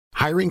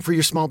Hiring for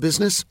your small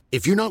business?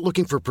 If you're not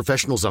looking for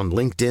professionals on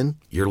LinkedIn,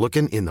 you're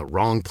looking in the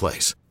wrong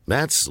place.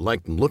 That's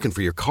like looking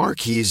for your car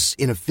keys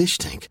in a fish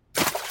tank.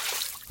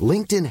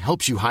 LinkedIn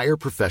helps you hire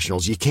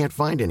professionals you can't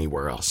find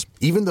anywhere else,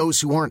 even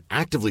those who aren't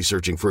actively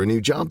searching for a new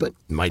job but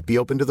might be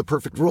open to the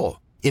perfect role.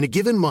 In a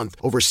given month,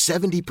 over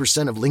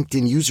 70% of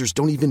LinkedIn users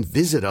don't even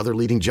visit other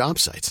leading job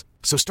sites.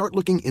 So start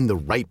looking in the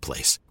right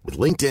place. With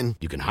LinkedIn,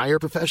 you can hire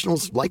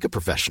professionals like a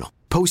professional.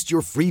 Post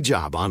your free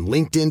job on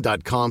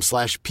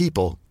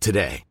linkedin.com/people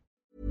today.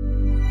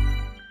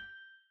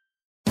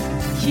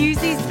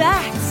 Hughes is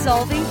back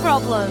solving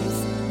problems.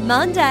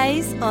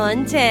 Mondays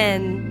on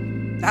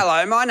 10.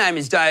 Hello, my name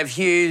is Dave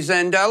Hughes,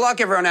 and like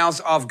everyone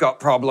else, I've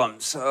got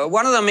problems.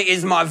 One of them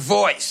is my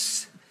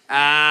voice.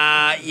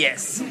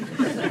 Yes.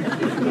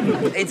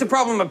 It's a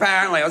problem,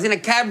 apparently. I was in a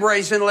cab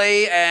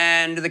recently,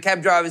 and the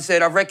cab driver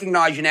said, "I've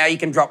recognised you now, you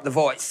can drop the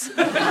voice."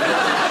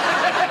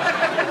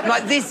 I'm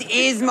like, this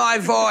is my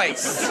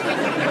voice.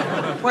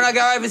 When I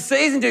go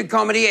overseas and do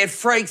comedy, it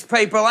freaks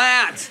people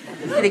out.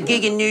 Did a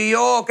gig in New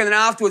York, and then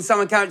afterwards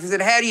someone came up and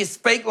said, "How do you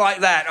speak like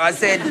that?" I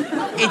said,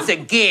 "It's a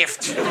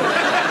gift."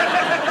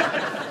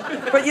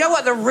 But you know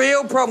what the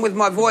real problem with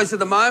my voice at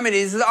the moment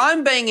is that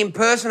I'm being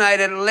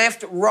impersonated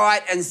left,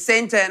 right and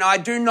centre, and I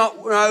do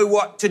not know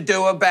what to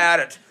do about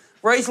it.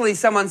 Recently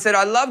someone said,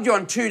 "I loved you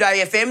on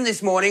 2Day FM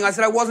this morning." I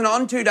said, "I wasn't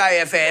on 2Day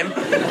FM.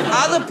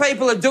 Other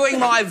people are doing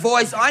my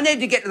voice. I need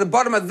to get to the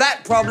bottom of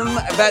that problem,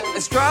 but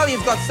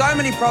Australia's got so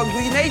many problems.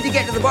 We need to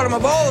get to the bottom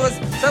of all of us.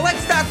 So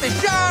let's start the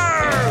show!"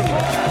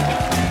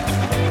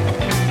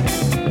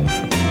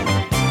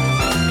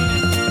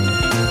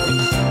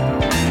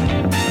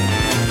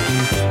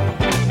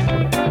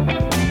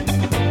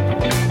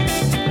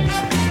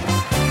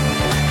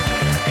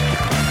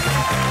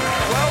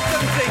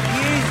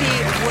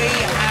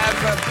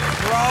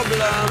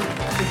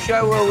 The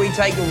show where we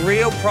take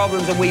real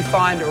problems and we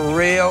find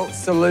real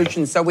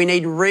solutions. So we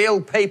need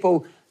real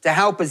people to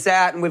help us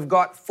out, and we've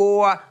got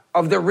 4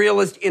 of the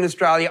realest in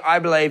Australia, I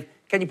believe.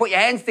 Can you put your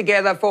hands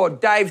together for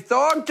Dave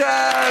Thornton?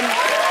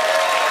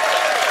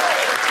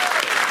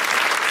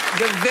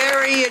 The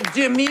very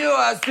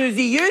demure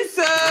Susie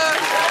Youssef.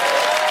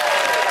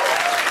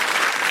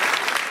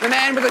 The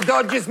man with the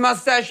dodgiest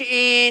moustache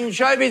in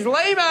Showbiz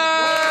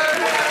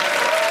Lehman.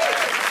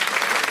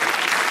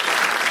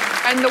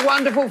 And the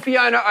wonderful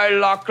Fiona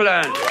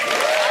O'Loughlin.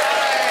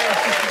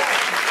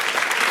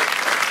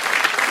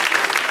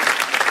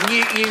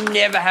 You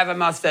never have a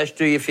moustache,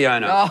 do you,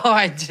 Fiona? Oh,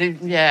 I do.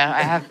 Yeah,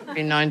 I have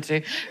been known to.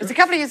 It was a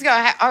couple of years ago.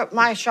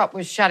 My shop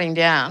was shutting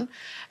down,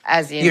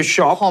 as in your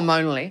shop?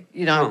 Hormonally,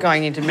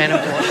 going into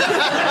menopause.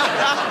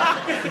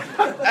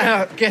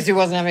 Guess who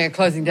wasn't having a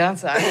closing down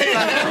sale?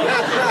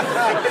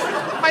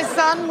 My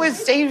son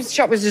his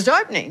shop was just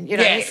opening,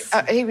 Yes.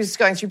 He was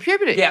going through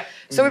puberty. Yeah.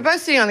 So we're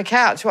both sitting on the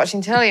couch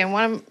watching telly, and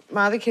one of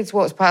my other kids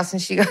walks past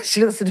and she looks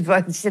at us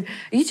both and she said,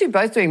 "Are you two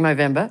both doing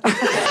Movember?"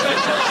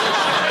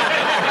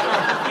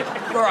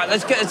 All right,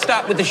 let's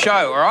start with the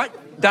show, all right?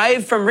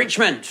 Dave from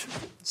Richmond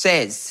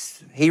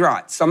he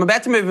writes, "I'm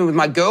about to move in with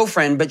my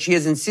girlfriend, but she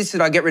has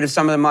insisted I get rid of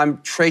some of my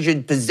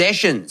treasured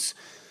possessions,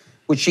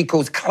 which she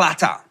calls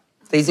clutter.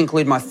 These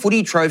include my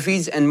footy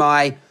trophies and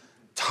my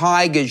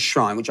Tigers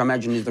shrine," which I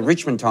imagine is the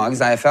Richmond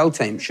Tigers AFL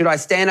team. "Should I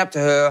stand up to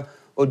her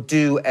or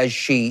do as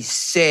she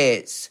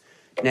says?"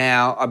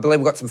 Now, I believe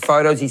we've got some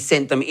photos. He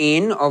sent them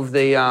in of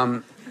the...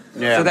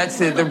 So that's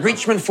the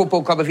Richmond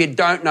Football Club. If you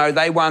don't know,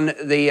 they won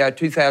the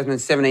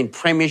 2017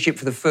 Premiership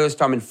for the first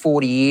time in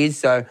 40 years.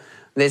 So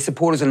their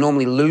supporters are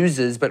normally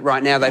losers, but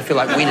right now they feel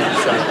like winners.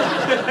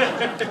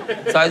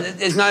 So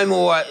there's no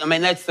more... I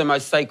mean, that's the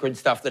most sacred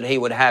stuff that he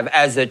would have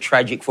as a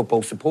tragic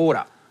football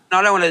supporter.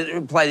 I don't want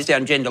to play this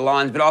down gender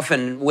lines, but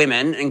often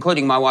women,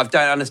 including my wife,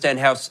 don't understand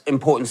how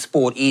important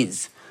sport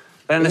is.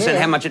 They don't understand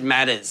how much it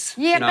matters.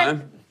 Yeah,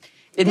 but...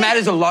 It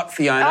matters a lot,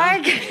 Fiona. I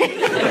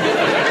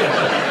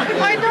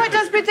know it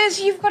does, but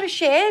you've got a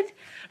shed.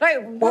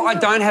 Well, I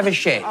don't have a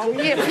shed. Oh,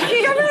 yeah,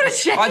 you haven't got a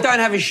shed. I don't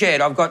have a shed.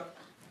 I've got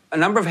a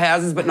number of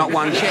houses, but not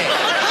one shed.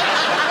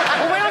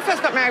 Well, when I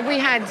first got married, we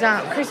had...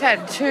 Chris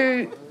had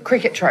 2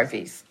 cricket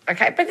trophies,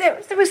 OK? But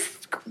there was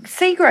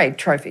C-grade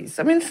trophies.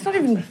 I mean, it's not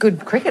even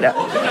good cricketer.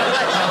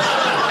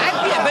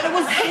 Yeah, but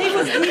he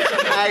was...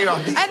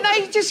 And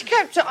I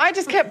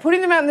just kept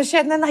putting them out in the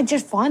shed, and then they'd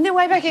just find their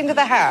way back into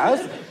the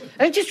house.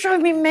 And it just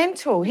drove me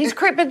mental.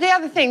 But the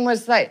other thing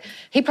was,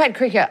 he played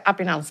cricket up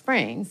in Alice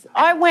Springs.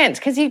 I went,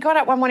 because he got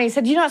up one morning, he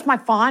said, "It's my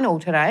final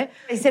today."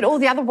 He said, "All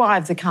the other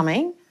wives are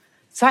coming."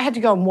 So I had to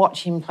go and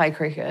watch him play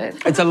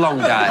cricket. It's a long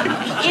day.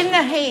 In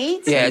the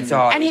heat. Yeah, it's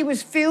hot. And he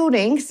was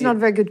fielding, because he's not a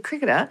very good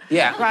cricketer.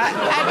 Yeah. Right?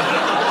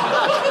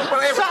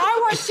 So I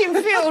watched him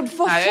field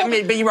for...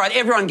 but you're right,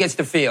 everyone gets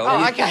to field.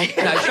 Oh, OK. It's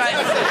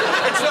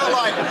not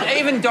like...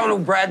 Even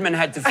Donald Bradman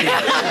had to field.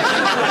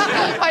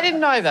 I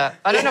didn't know that.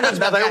 I don't know much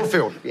about they that. all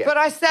field, yeah. But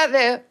I sat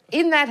there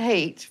in that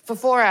heat for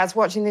 4 hours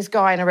watching this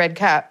guy in a red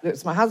cap, that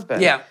was my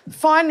husband. Yeah.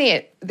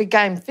 Finally, the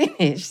game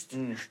finished.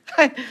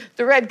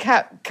 The red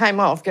cap came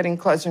off, getting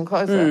closer and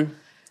closer.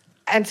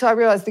 And so I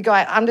realised the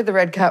guy under the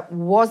red cap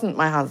wasn't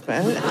my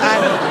husband. And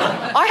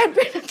I had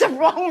been at the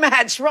wrong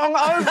match, wrong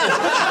oval.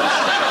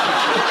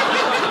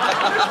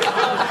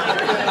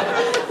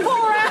 4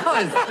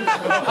 hours.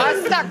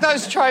 I stuck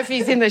those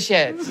trophies in the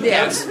shed.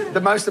 Yeah.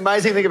 The most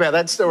amazing thing about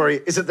that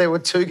story is that there were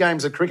 2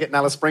 games of cricket in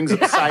Alice Springs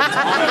at the same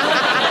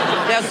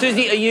time. Now,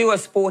 Susie, are you a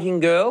sporting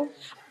girl?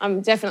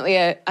 I'm definitely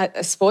a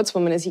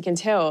sportswoman, as you can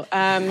tell.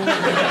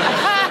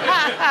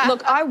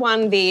 Look, I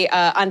won the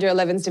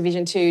Under-11s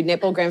Division 2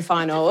 netball grand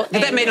final.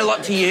 Did that mean a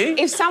lot to you?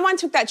 If someone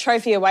took that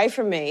trophy away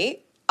from me,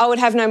 I would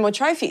have no more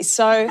trophies,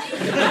 so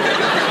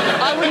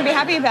I wouldn't be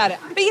happy about it.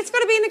 But it's got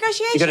to be a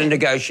negotiation. You've got to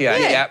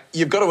negotiate, yeah.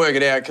 You've got to work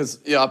it out because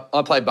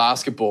I play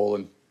basketball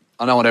and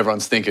I know what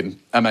everyone's thinking.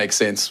 That makes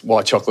sense.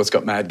 White chocolate's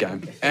got mad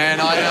game.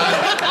 And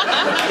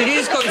I... Did you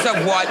just call yourself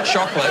white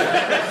chocolate?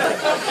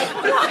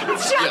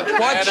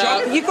 White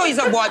chocolate? You call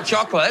yourself white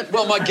chocolate?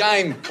 Well, my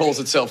game calls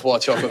itself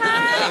white chocolate. Well,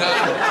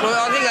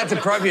 I think that's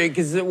appropriate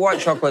because white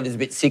chocolate is a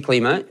bit sickly,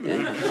 mate.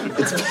 Yeah.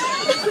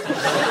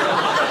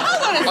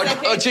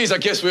 Oh, geez, I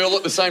guess we all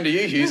look the same to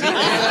you, Hughesy. No,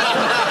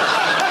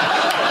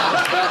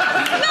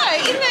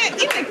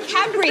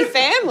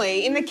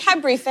 in the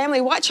Cadbury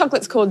family, white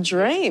chocolate's called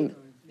Dream.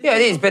 Yeah,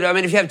 it is, but I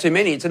mean, if you have too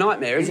many, it's a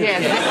nightmare, isn't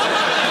it?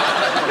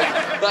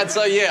 Yeah. But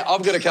so, yeah,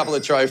 I've got a couple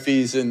of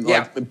trophies and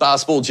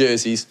basketball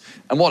jerseys.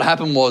 And what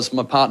happened was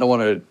my partner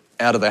wanted it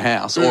out of the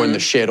house or in the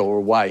shed or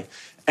away.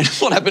 And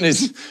what happened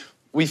is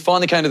we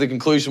finally came to the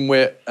conclusion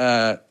where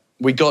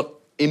we got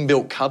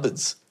inbuilt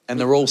cupboards and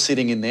they're all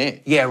sitting in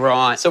there. Yeah,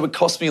 right. So it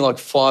cost me like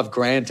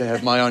 $5,000 to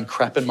have my own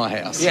crap in my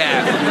house.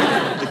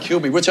 Yeah. It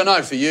killed me, which I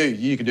know for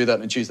you can do that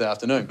on a Tuesday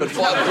afternoon. But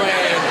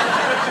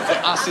 $5,000 for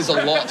us is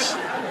a lot.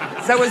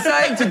 So we're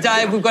saying to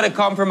Dave we've got to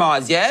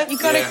compromise, yeah?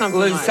 You've got to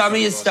compromise. Lose some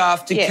of your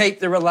stuff to keep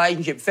the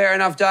relationship. Fair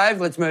enough,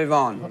 Dave? Let's move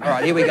on. All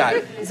right, here we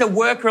go. It's a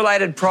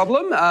work-related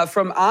problem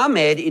from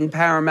Ahmed in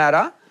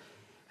Parramatta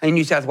in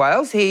New South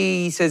Wales.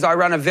 He says, I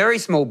run a very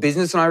small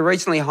business and I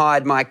recently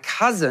hired my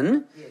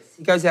cousin.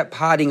 He goes out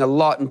partying a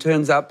lot and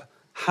turns up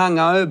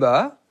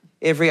hungover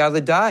every other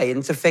day and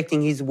it's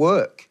affecting his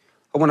work.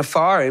 I want to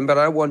fire him, but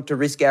I don't want to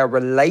risk our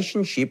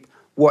relationship.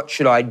 What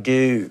should I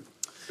do?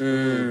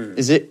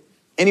 Is it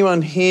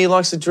anyone here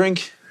likes to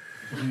drink?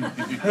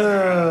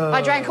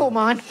 I drank all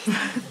mine.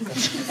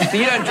 So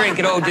you don't drink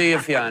at all, do you,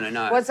 Fiona?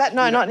 No. What's that?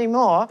 No, not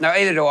anymore. No,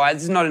 either do I.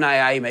 This is not an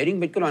AA meeting,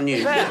 but good on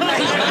you.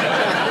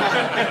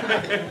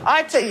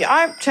 I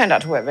turned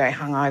out to work very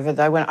hungover,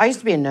 though. When I used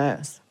to be a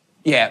nurse.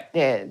 Yeah.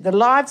 Yeah, the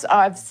lives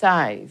I've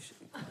saved,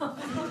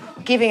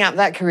 giving up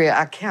that career,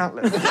 are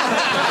countless.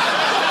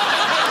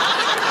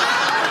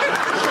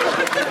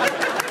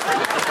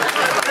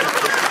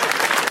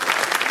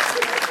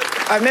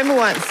 I remember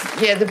once,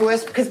 the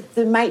worst, because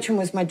the matron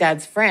was my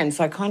dad's friend,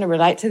 so I kind of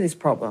relate to this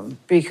problem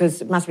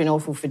because it must have been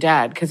awful for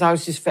Dad because I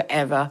was just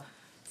forever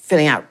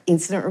filling out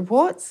incident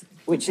reports,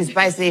 which is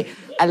basically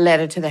a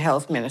letter to the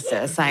health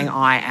minister saying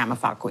I am a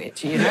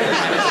fuckwit, you know?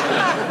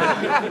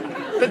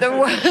 But the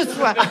worst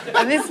one,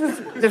 and this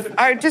was,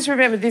 I just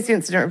remember this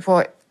incident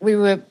report.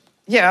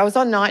 I was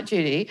on night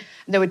duty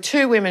and there were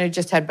 2 women who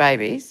just had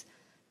babies.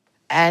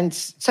 And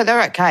so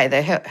they're okay,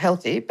 they're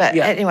healthy. But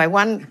anyway,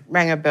 one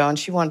rang a bell and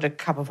she wanted a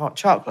cup of hot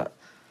chocolate.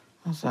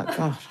 I was like,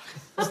 God,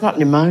 it's not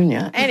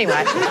pneumonia.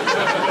 Anyway.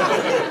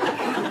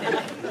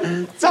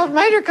 So I've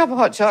made her a cup of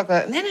hot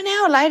chocolate. And then an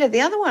hour later,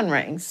 the other one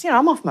rings. You know,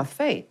 I'm off my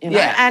feet, you know.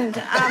 Yeah. And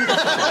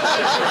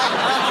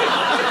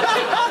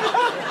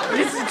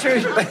this is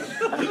true.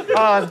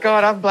 Oh,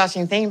 God, I'm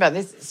blushing thinking about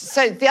this.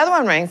 So the other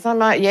one rings. I'm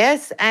like,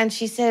 yes. And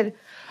she said,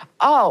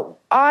 oh,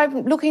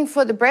 I'm looking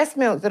for the breast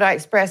milk that I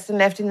expressed and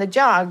left in the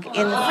jug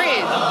in the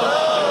fridge.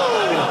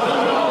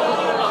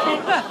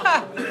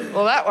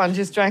 Well, that one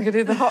just drank it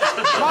in the hot...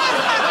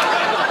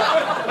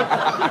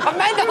 I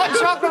made the hot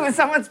chocolate with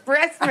someone's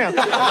breast milk.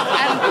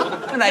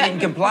 And they didn't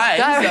complain.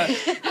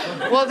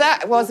 Well,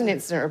 that was an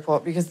incident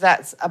report because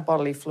that's a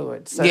bodily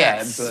fluid. So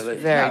absolutely.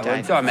 Very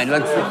dangerous. I mean, I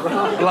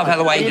love how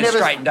the way you just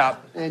straightened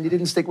up. And you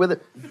didn't stick with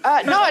it?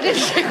 No, I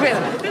didn't stick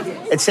with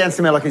it. It sounds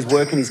to me like he's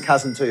working his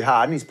cousin too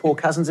hard and his poor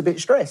cousin's a bit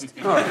stressed. He's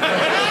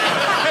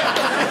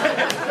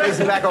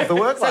back off the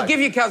workload. So give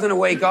your cousin a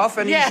week off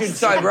and you should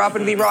sober up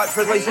and be right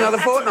for at least another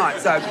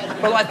fortnight. So,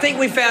 well, I think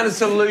we found a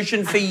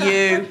solution for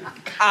you,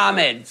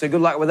 Ahmed. So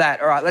good luck with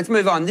that. All right, let's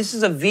move on. This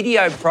is a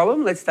video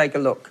problem. Let's take a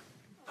look.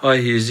 Hi,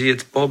 Hughesy.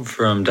 It's Bob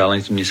from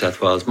Darlington, New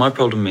South Wales. My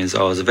problem is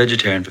I was a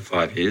vegetarian for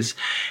 5 years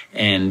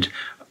and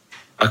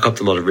I copped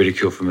a lot of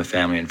ridicule from my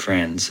family and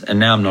friends. And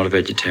now I'm not a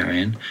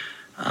vegetarian,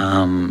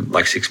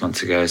 like 6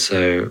 months ago.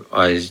 So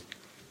I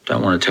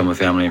don't want to tell my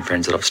family and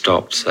friends that I've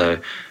stopped. So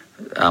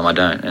I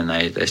don't. And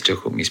they still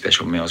cook me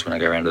special meals when I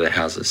go around to their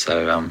houses.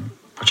 So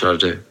what should I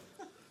do?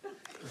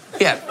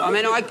 Yeah, I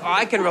mean,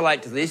 I can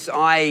relate to this.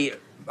 I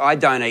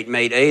don't eat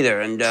meat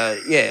either. And,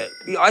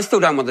 I still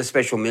don't want the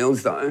special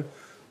meals, though.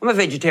 I'm a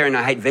vegetarian.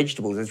 I hate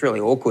vegetables. It's really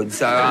awkward.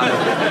 So,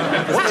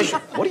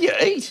 What do you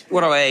eat?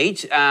 What do I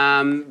eat?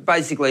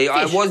 Basically, fish.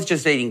 I was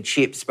just eating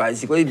chips,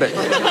 basically, but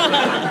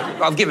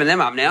I've given them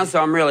up now,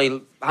 so I'm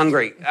really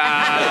hungry. It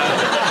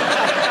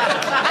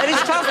is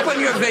tough like when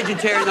you're a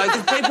vegetarian, though,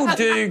 because people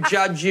do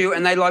judge you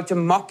and they like to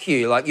mock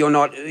you, like you're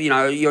not,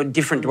 you're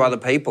different to other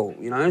people,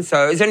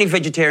 So is there any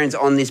vegetarians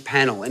on this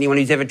panel? Anyone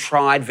who's ever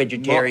tried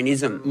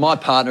vegetarianism? My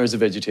partner is a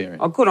vegetarian.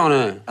 Oh, good on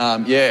her.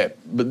 Yeah,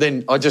 but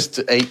then I just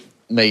eat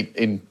meat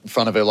in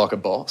front of her like a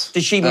boss.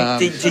 Does she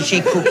did she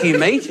cook you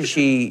meat? Does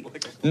she?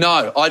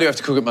 No, I do have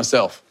to cook it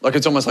myself. Like,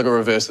 it's almost like a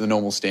reverse of the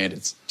normal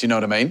standards. Do you know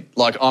what I mean?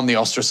 Like, I'm the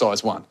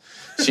ostracised one.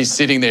 She's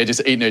sitting there just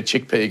eating her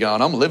chickpea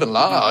going, I'm living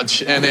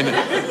large. And then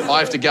I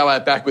have to go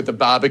out back with the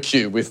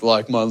barbecue with,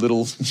 like, my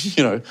little,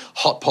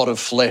 hot pot of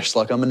flesh,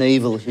 like I'm an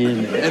evil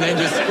human. And then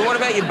just... But what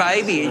about your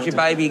baby? Is your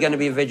baby going to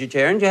be a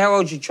vegetarian? How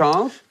old's your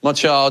child? My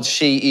child,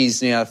 she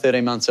is now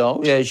 13 months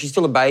old. Yeah, is she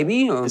still a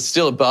baby? Or? It's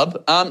still a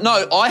bub.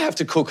 No, I have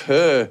to cook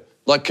her,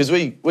 like, because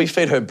we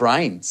feed her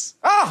brains.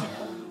 Oh!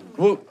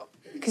 Well...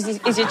 Because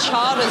is your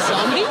child a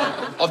zombie?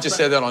 I've just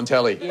said that on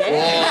telly. Yeah.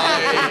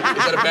 Why?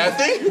 Is that a bad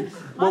thing?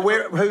 Well,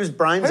 whose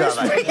brains are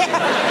they?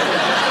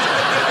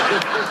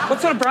 What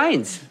sort of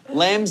brains?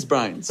 Lamb's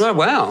brains. Oh,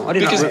 wow. I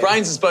didn't know. Because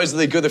brains are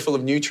supposedly good, they're full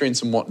of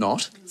nutrients and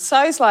whatnot.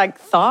 So's like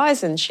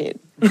thighs and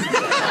shit.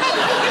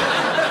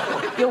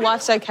 Your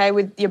wife's okay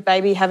with your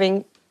baby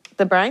having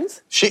the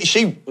brains?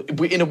 She,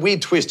 in a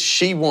weird twist,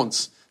 she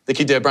wants the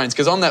kid to have brains,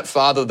 because I'm that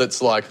father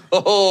that's like,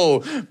 oh,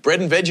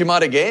 bread and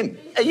Vegemite again.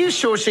 Are you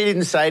sure she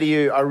didn't say to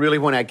you, I really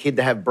want our kid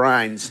to have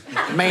brains?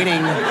 Meaning...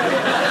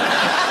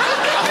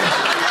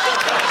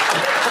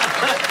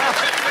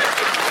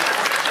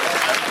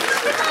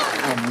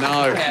 Oh,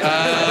 no.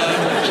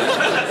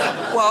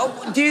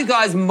 Well, do you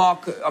guys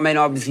mock... I mean,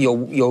 obviously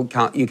you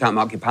can't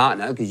mock your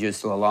partner because you're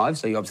still alive,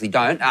 so you obviously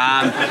don't.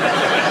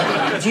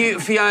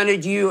 Fiona,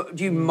 do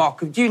you mock...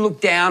 Do you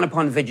look down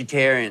upon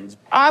vegetarians?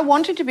 I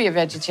wanted to be a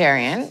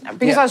vegetarian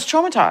because I was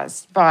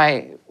traumatised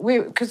by...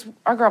 Because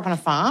I grew up on a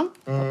farm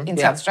in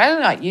South Australia,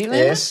 like you, Linda.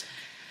 Yes.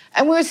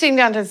 And we were sitting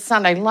down to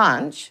Sunday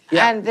lunch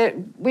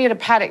and we had a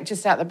paddock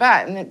just out the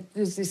back and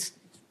there's this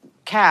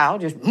cow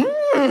just...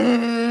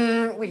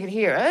 we could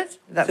hear it.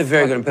 That's a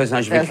very good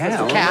impersonation of a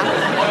cow.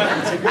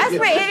 As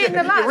we're eating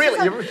the lunch.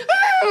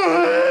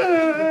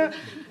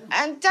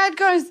 And Dad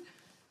goes...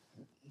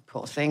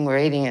 Poor thing, we're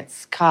eating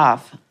its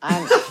calf.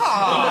 And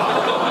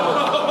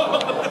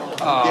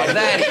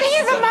that is...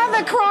 hear the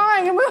mother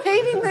crying and we're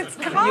eating its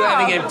calf. You're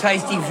having a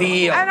tasty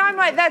veal. And I'm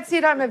like, that's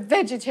it, I'm a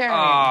vegetarian.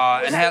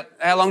 Oh, and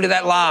how long did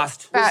that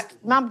last? But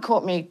Mum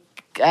caught me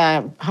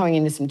hoeing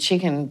into some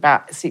chicken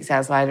about 6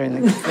 hours later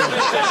in the...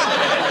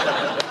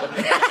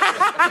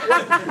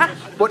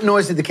 What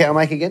noise did the cow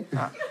make again?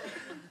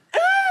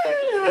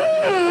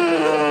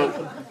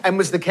 And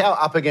was the cow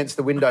up against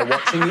the window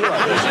watching you?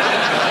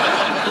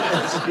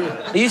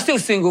 Are you still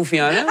single,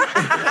 Fiona?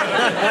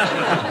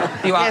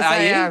 You are, Yes,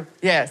 I you? am.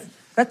 Yes.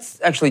 That's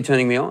actually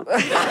turning me on.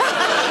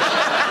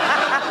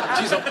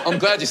 Jeez, I'm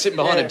glad you're sitting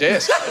behind a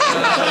desk.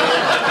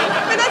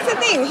 But that's the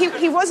thing.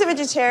 He was a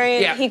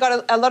vegetarian. Yeah. He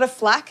got a lot of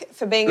flack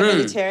for being a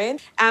vegetarian.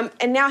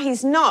 And now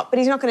he's not, but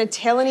he's not going to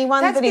tell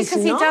anyone That's that he's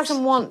because not. he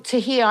doesn't want to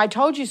hear, I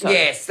told you so.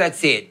 Yes,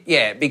 that's it.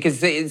 Yeah,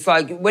 because it's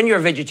like when you're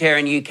a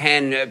vegetarian, you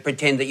can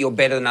pretend that you're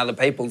better than other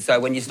people. So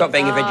when you stop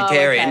being a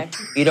vegetarian,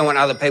 you don't want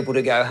other people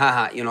to go,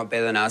 ha, you're not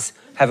better than us.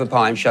 Have a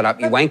pie and shut up,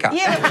 you wanker.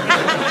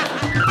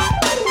 Yeah.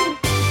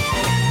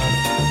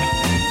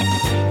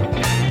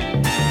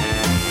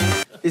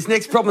 This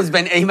next problem has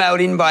been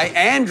emailed in by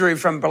Andrew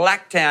from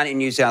Blacktown in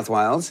New South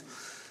Wales.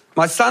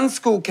 My son's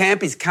school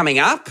camp is coming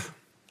up.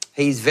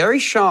 He's very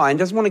shy and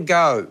doesn't want to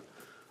go.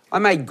 I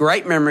made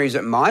great memories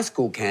at my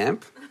school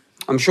camp.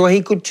 I'm sure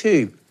he could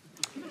too.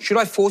 Should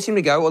I force him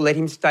to go or let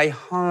him stay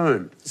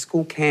home? The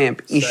school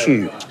camp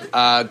issue.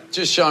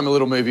 Just show him a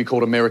little movie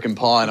called American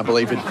Pie, and I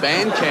believe at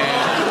band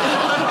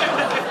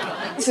camp.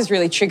 This is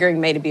really triggering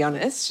me, to be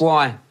honest.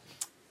 Why?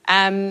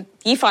 Year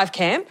 5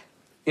 camp.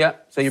 Yeah,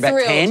 so you're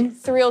about 10?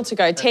 Thrilled to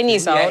go. 10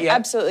 years old,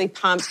 absolutely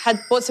pumped. Had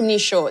bought some new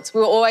shorts. We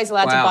were always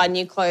allowed to buy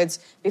new clothes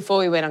before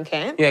we went on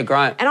camp. Yeah,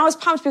 great. And I was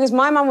pumped because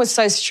my mum was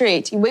so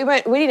strict. We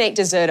didn't eat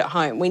dessert at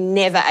home. We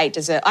never ate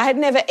dessert. I had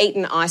never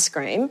eaten ice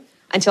cream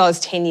until I was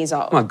 10 years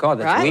old. Oh, my God,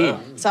 that's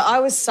weird. So I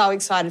was so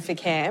excited for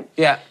camp.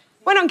 Yeah.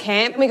 Went on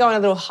camp. We go on a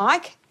little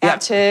hike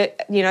out to,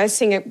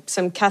 sing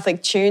some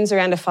Catholic tunes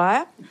around a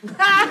fire.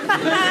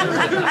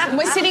 And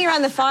we're sitting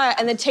around the fire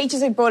and the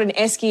teachers had brought an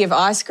esky of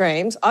ice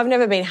creams. I've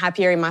never been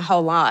happier in my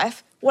whole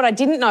life. What I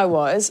didn't know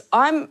was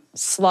I'm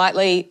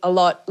a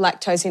lot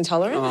lactose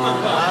intolerant.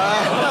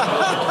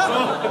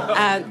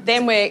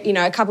 Then we're,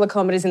 a couple of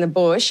kilometres in the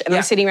bush and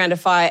I'm sitting around a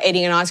fire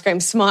eating an ice cream,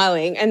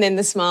 smiling, and then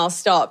the smile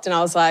stopped and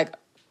I was like,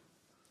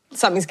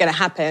 something's going to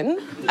happen.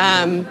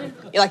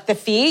 Like the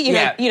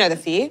fear, you know the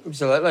fear.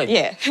 Absolutely.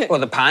 Yeah. Well,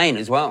 the pain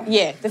as well.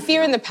 Yeah, the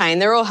fear and the pain,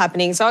 they're all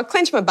happening. So I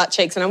clench my butt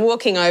cheeks and I'm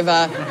walking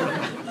over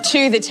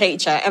to the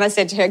teacher and I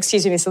said to her,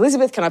 excuse me, Miss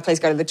Elizabeth, can I please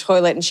go to the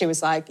toilet? And she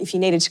was like, if you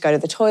needed to go to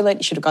the toilet,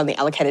 you should have gone the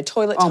allocated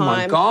toilet time. Oh,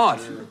 my God.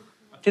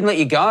 Didn't let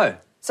you go.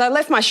 So I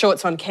left my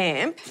shorts on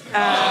camp.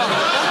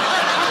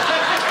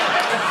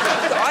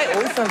 I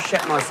also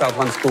shat myself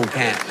on school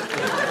camp,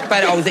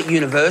 but I was at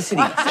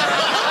university.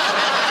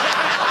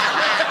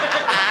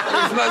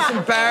 the most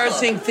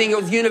embarrassing thing. It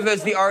was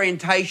university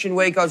orientation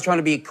week. I was trying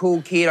to be a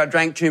cool kid. I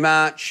drank too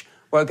much.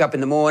 Woke up in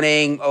the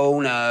morning.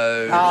 Oh,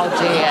 no. Oh,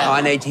 dear.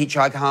 I need to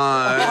hitchhike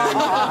home.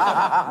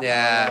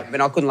 Yeah. I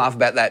mean, I couldn't laugh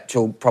about that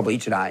till probably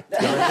today.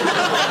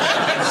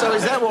 So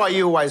is that why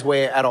you always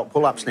wear adult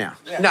pull-ups now?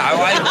 No,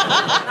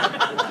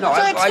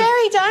 it's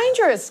very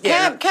dangerous.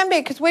 Yeah, Can be,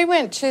 because we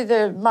went to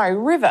the Murray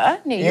River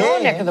near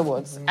your neck of the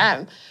woods.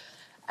 And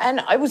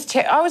I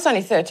was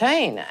only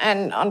 13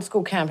 and on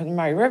school camp in the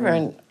Murray River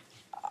and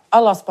I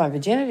lost my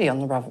virginity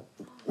on the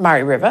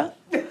Murray River.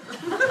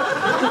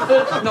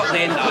 Not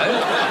then,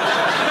 though.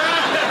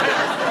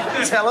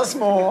 Tell us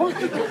more.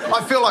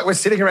 I feel like we're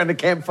sitting around a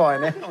campfire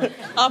now.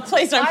 Oh,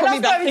 please don't put me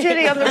back I lost my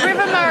virginity on the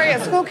River Murray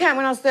at school camp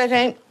when I was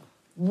 13,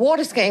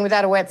 water skiing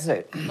without a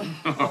wetsuit.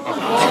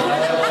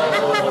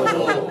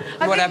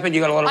 What happened? You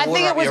got a lot of water I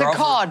think it was up your a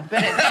cod,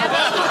 but it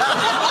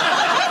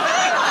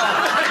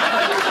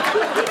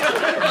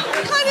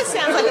kind of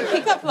sounds like a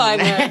pickup line,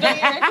 though. Don't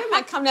you reckon?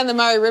 Like, come down the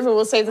Murray River,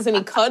 we'll see if there's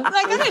any cod. Like,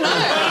 I don't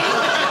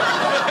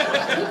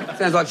know.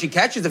 Sounds like she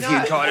catches a few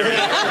cod.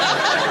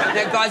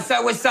 Now, guys,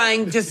 so we're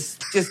saying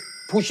just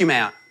push him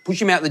out.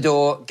 Push him out the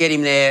door, get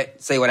him there,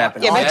 see what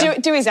happens. Yeah,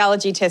 but do his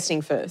allergy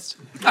testing first.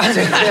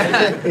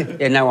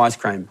 Yeah, no ice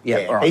cream.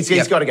 Yeah, all right.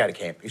 He's got to go to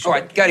camp. All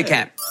right, go to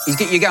camp.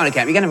 You're going to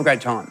camp. You're going to have a great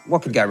time.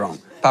 What could go wrong,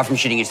 apart from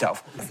shitting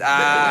yourself?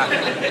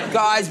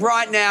 Guys,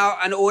 right now,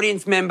 an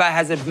audience member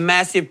has a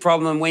massive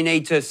problem. We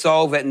need to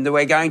solve it, and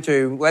we're going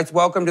to. Let's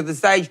welcome to the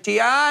stage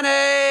Tiani.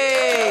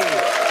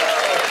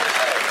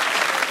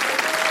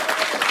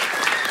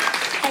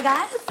 Hey,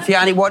 guys.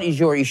 Tiani, what is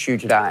your issue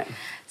today?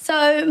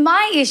 So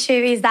my issue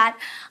is that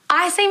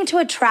I seem to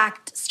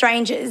attract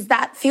strangers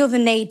that feel the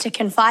need to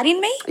confide in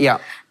me. Yeah.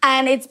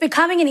 And it's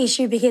becoming an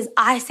issue because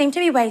I seem to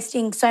be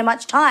wasting so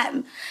much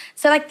time.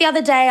 So, like, the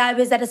other day I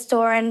was at a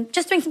store and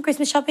just doing some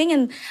Christmas shopping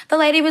and the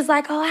lady was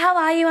like, oh, how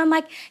are you? I'm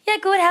like, yeah,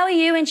 good, how are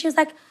you? And she was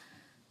like,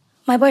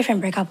 my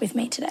boyfriend broke up with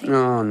me today.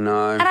 Oh,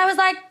 no. And I was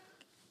like,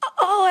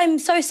 oh, I'm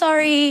so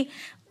sorry.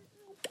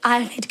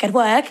 I need to go to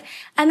work.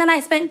 And then I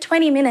spent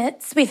 20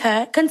 minutes with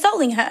her,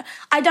 consoling her.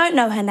 I don't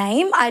know her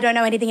name. I don't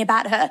know anything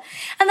about her.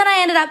 And then I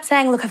ended up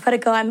saying, look, I've got to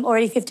go. I'm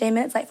already 15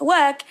 minutes late for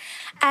work.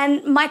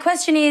 And my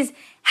question is,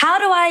 how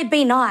do I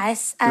be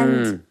nice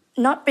and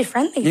not be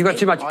friendly? You've got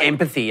too much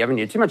empathy, haven't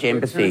you? Too much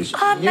empathy. You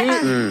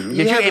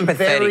You're too have a empathetic.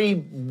 very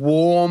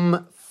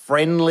warm,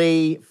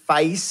 friendly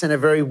face and a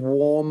very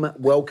warm,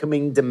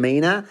 welcoming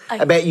demeanour.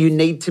 Okay. About you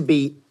need to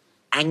be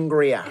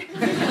angrier.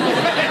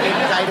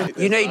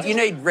 You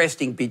need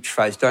resting bitch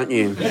face, don't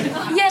you?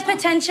 Yeah,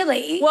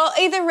 potentially. Well,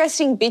 either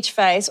resting bitch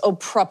face or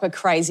proper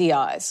crazy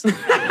eyes.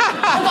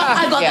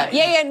 I got that.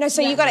 Yeah, no,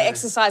 so you got to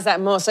exercise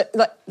that more. So,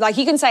 like,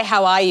 you can say,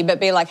 how are you, but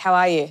be like, how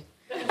are you?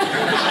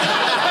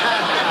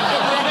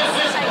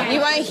 You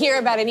won't hear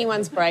about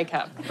anyone's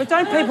breakup. But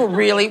don't people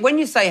really, when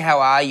you say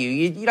how are you,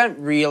 you don't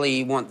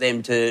really want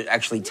them to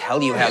actually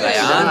tell you how they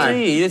are, do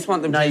you? You just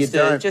want them to you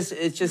don't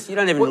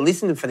even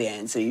listen for the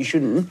answer. You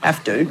shouldn't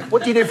have to.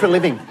 What do you do for a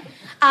living?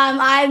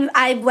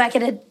 I work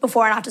at a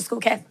before and after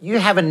school care. You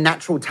have a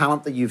natural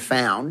talent that you've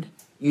found.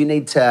 You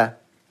need to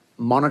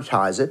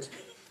monetize it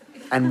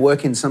and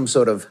work in some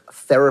sort of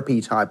therapy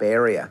type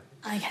area.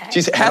 Okay.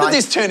 Jeez, how did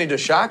this turn into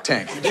Shark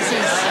Tank?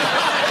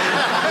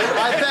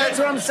 That's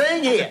what I'm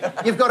saying here.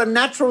 You've got a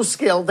natural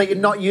skill that you're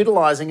not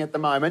utilising at the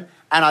moment,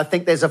 and I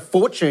think there's a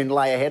fortune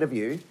lay ahead of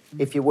you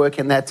if you work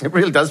in that. It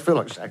really does feel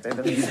like Shark Tank.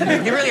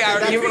 You really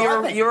are.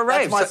 You're a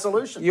rave. That's my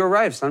solution. You're a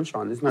rave,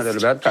 sunshine. There's no doubt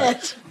about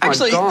that.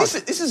 Actually,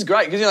 this is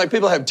great because,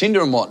 people have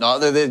Tinder and whatnot.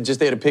 They're just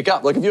there to pick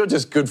up. Like, if you're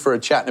just good for a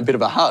chat and a bit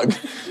of a hug,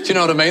 do you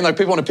know what I mean? Like,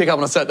 people want to pick up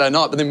on a Saturday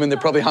night, but then when they're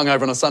probably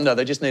hungover on a Sunday,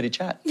 they just need a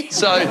chat.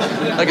 So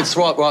they can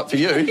swipe right for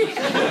you. And then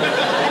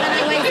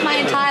I waste my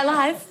entire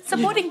life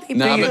supporting people.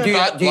 No, do you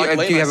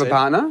have a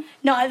partner?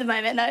 No, at the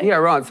moment, no. Yeah,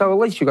 right. So at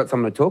least you've got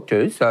someone to talk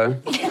to, so...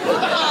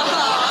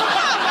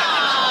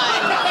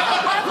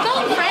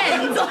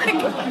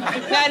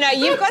 No,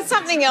 you've got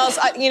something else.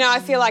 I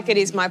feel like it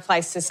is my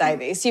place to say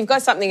this. You've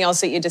got something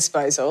else at your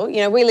disposal.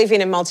 We live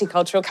in a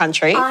multicultural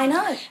country. I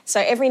know. So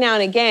every now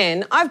and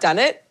again, I've done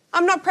it.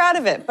 I'm not proud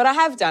of it, but I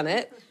have done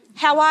it.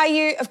 How are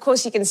you? Of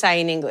course you can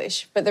say in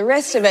English, but the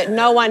rest of it,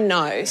 no one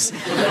knows.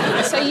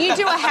 So you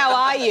do a how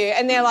are you,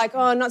 and they're like,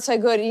 oh, not so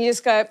good. And you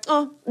just go,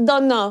 oh,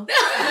 don't know.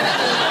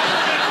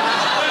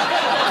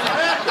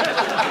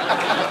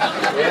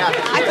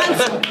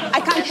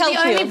 I can't help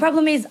you. The only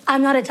problem is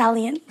I'm not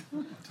Italian.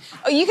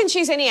 Oh, you can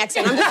choose any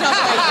accent. I'm just not.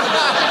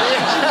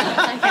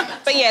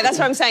 But yeah, that's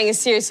what I'm saying. Is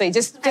seriously,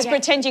 just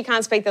pretend you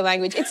can't speak the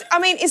language. Is it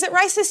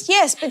racist?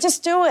 Yes, but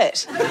just do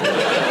it.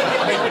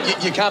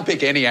 You can't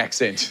pick any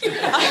accent. You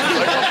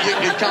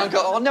can't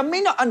go, oh, no,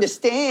 me not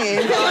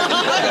understand.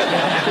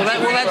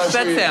 That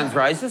sounds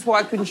racist.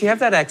 Why couldn't she have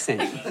that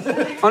accent?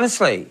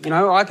 Honestly,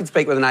 I could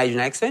speak with an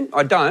Asian accent.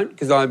 I don't,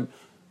 because I've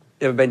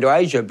never been to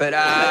Asia, but...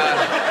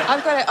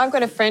 I've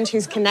got a friend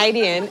who's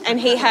Canadian, and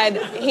he had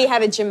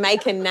a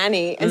Jamaican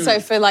nanny, and so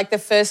for like the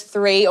first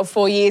 3 or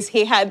 4 years,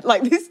 he had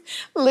like this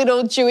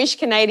little Jewish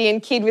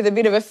Canadian kid with a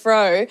bit of a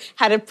fro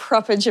had a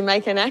proper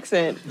Jamaican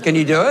accent. Can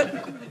you do it?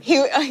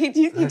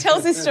 he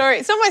tells this story.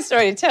 It's not my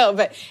story to tell,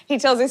 but he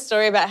tells this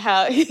story about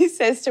how he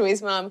says to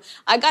his mum,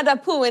 "I got a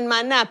poo in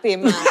my nappy,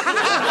 mum."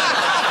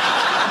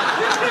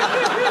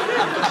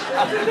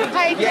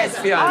 Hey, Yes,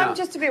 Fiona. I'm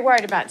just a bit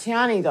worried about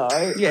Tiani,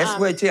 though. Yes,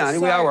 we're Tiani.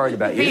 We are worried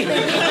about you.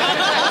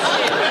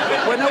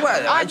 Well, no,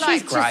 I'd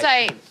she's like great. to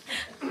say,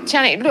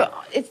 Tiani, look,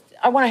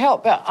 I want to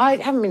help, but I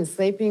haven't been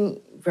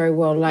sleeping very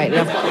well lately.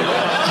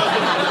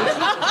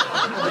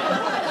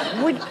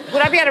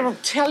 Would I be able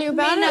to tell you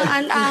about it?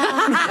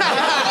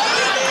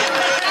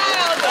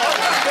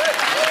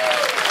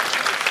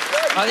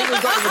 I think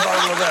we've got to the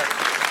bottom of it.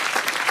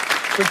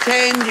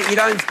 Pretend you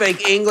don't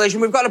speak English,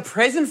 and we've got a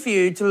present for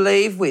you to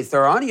leave with,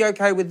 all right? Are you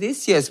okay with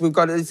this? Yes, we've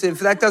got it. If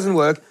that doesn't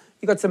work,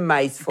 you've got some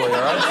mace for you,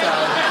 all right? So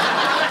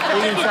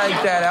you can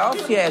take that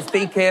off. Yes,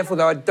 be careful,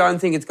 though. I don't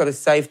think it's got a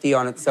safety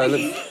on it, so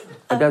look,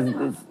 it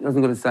doesn't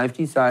got a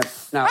safety, so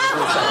no.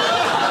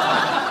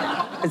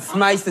 It's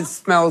mace that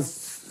smells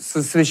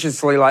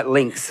suspiciously like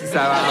lynx, so...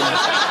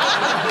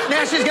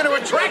 Now she's going to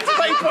attract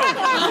people.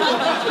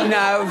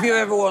 No, if you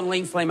ever worn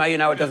lynx limo, you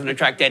know it doesn't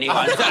attract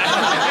anyone. So,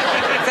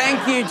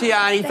 thank you,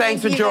 Tiani.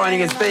 Thanks for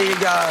joining us. There you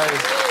go.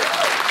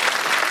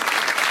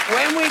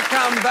 When we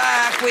come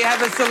back, we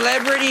have a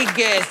celebrity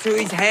guest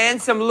whose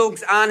handsome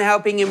looks aren't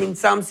helping him in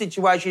some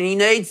situation. He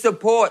needs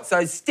support,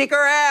 so stick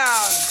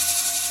around.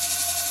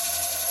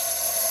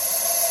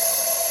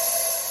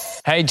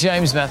 Hey,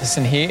 James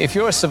Matheson here. If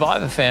you're a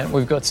Survivor fan,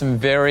 we've got some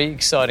very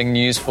exciting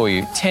news for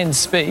you. 10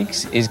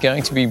 Speaks is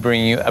going to be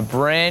bringing you a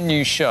brand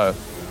new show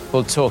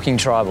called Talking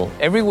Tribal.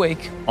 Every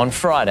week on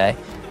Friday,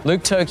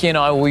 Luke Turkey and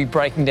I will be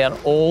breaking down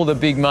all the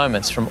big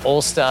moments from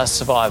All-Star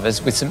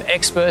Survivors with some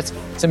experts,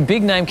 some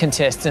big-name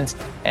contestants,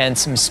 and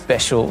some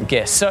special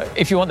guests. So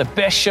if you want the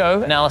best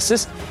show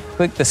analysis,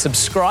 click the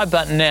subscribe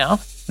button now,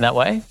 and that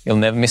way you'll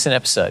never miss an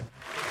episode.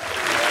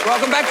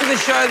 Welcome back to the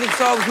show that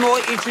solves more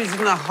issues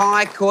than the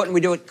High Court, and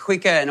we do it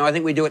quicker, and I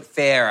think we do it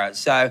fairer.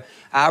 So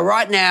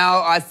right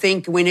now, I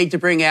think we need to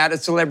bring out a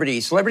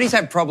celebrity. Celebrities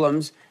have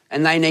problems,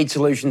 and they need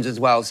solutions as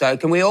well. So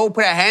can we all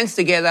put our hands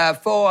together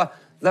for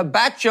The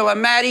Bachelor,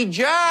 Maddie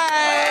J?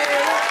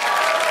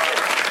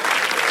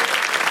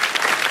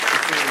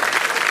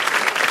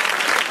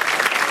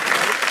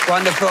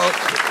 Wonderful.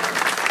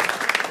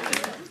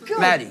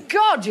 Maddie.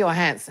 God, you're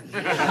handsome. He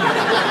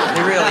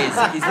really is.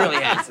 He's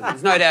really handsome.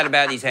 There's no doubt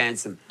about it, he's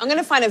handsome. I'm going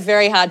to find it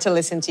very hard to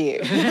listen to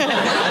you.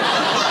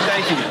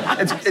 Thank you.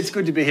 It's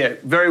good to be here.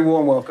 Very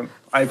warm welcome.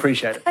 I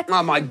appreciate it.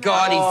 Oh, my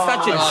God, he's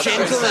such a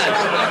gentleman.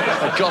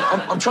 Oh,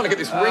 God, I'm trying to get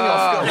this ring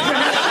off.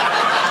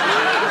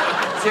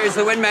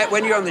 Seriously,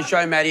 when you're on the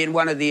show, Maddie, and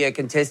one of the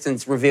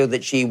contestants revealed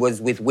that she was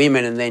with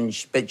women, and then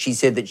but she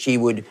said that she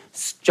would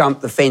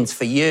jump the fence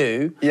for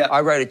you. Yeah.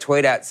 I wrote a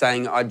tweet out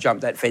saying I'd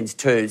jump that fence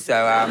too. So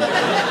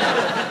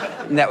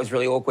and that was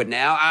really awkward.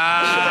 Now,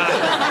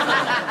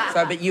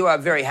 but you are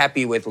very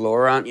happy with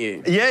Laura, aren't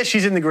you? Yeah,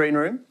 she's in the green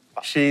room.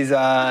 She's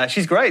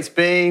great. It's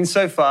been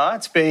so far.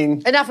 It's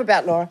been Enough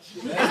about Laura.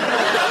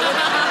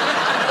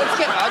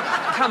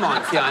 Come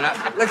on, Fiona.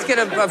 Let's get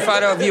a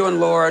photo of you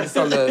and Laura just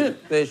on the...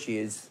 There she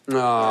is.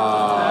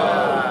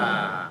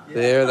 Oh,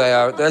 there they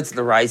are. That's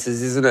the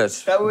races, isn't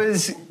it? That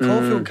was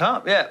Caulfield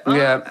Cup, yeah.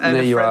 Yeah, and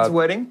there a you friend's are.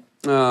 wedding.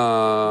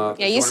 Oh,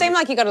 Yeah, you seem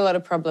like you got a lot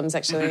of problems,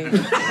 actually.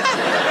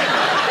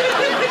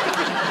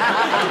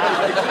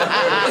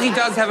 He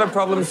does have a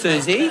problem,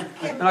 Susie,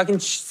 and I can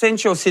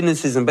sense your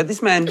cynicism, but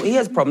this man, he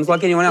has problems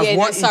like anyone else.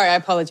 Yeah, sorry, I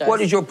apologise.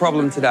 What is your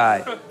problem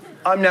today?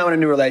 I'm now in a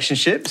new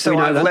relationship, so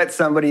I've let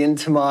somebody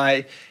into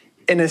my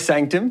inner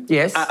sanctum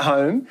at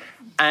home,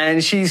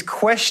 and she's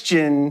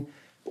questioned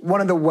one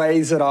of the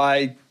ways that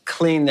I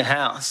clean the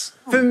house.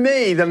 For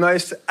me, the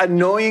most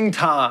annoying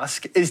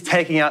task is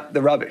taking out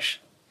the rubbish.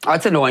 Oh,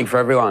 it's annoying for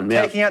everyone,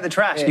 yeah. Taking out the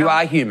trash. You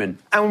are human.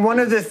 And one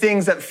of the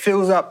things that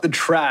fills up the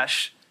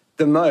trash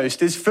the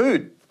most is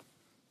food.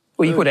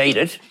 Well, you could eat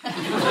it.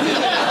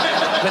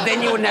 But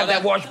then you wouldn't have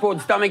that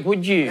washboard stomach,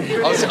 would you?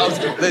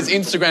 There's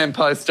Instagram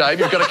posts, Dave.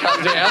 You've got to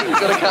cut down. You've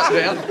got to cut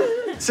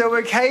down. So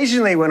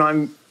occasionally when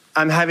I'm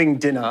having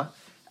dinner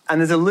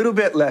and there's a little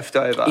bit left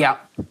over, yeah,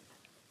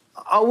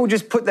 I will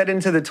just put that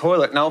into the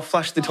toilet and I'll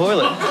flush the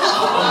toilet.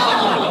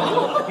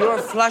 You're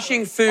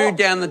flushing food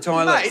down the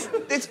toilet.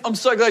 Mate, I'm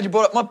so glad you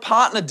brought it. My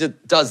partner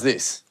does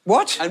this.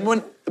 What? And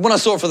when I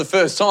saw it for the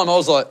first time, I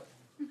was like...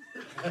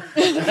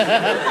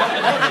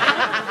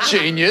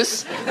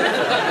 Genius.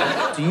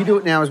 Do you do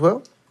it now as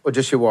well, or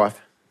just your wife?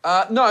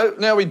 No,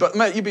 now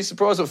mate, you'd be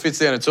surprised what fits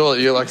down a toilet.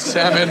 You're like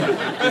salmon,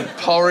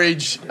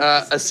 porridge,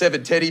 a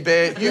severed teddy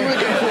bear. You would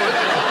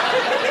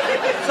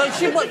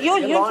So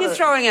you're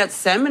throwing out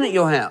salmon at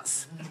your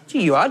house?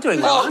 Gee, you are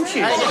doing well, aren't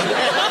you?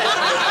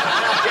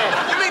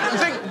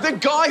 The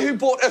guy who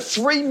bought a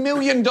 $3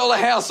 million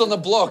house on the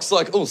block's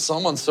like, oh,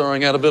 someone's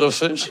throwing out a bit of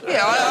fish.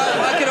 Yeah,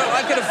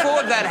 I could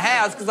afford that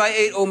house because I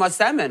eat all my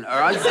salmon, all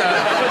right?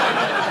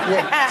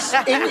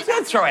 So,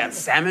 don't throw out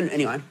salmon,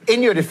 anyway.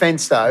 In your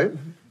defence, though,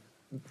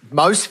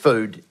 most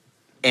food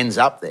ends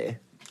up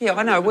there. Yeah,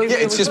 I know.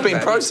 It's just been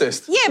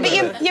processed. Yeah, but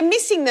you're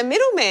missing the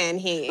middleman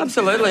here.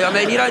 Absolutely. I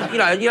mean, you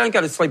don't go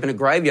to sleep in a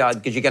graveyard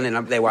because you're going to end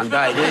up there one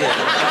day, do you?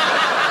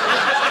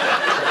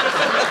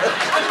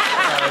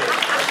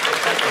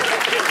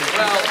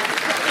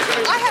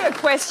 I have a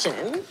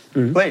question.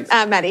 Please.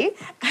 Maddie.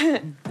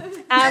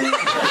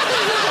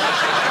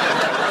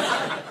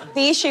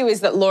 The issue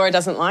is that Laura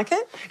doesn't like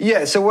it?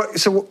 Yeah, so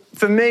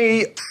for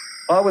me,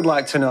 I would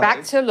like to know...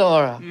 Back to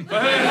Laura.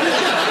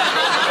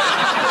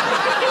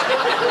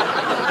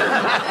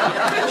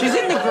 She's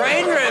in the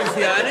green room,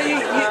 Fiona.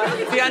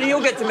 Fiona,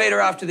 you'll get to meet her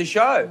after the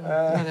show.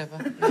 Whatever.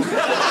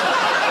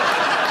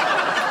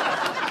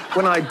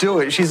 When I do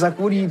it, she's like,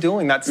 "What are you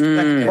doing? That's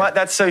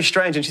so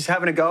strange." And she's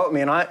having a go at me,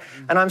 and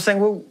I'm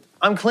saying, "Well,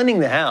 I'm cleaning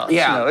the house."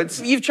 Yeah, you know,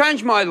 you've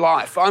changed my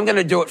life. I'm going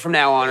to do it from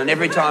now on, and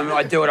every time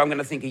I do it, I'm going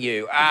to think of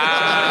you.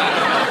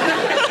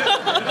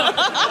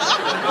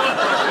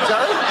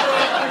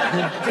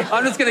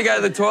 I'm just going to go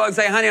to the toilet and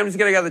say, "Honey, I'm just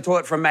going to go to the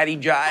toilet from Maddie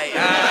J."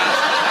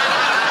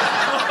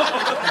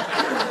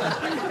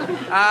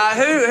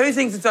 Who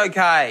thinks it's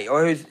okay?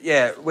 Or who's...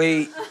 Yeah,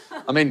 we...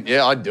 I mean,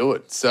 yeah, I'd do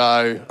it,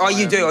 so... Oh,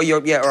 you do? Oh,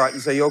 you're... Yeah, all right,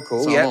 so you're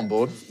cool. So yeah. I'm on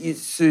board.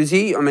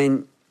 Susie, I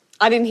mean...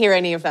 I didn't hear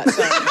any of that,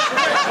 so...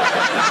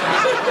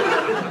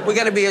 We're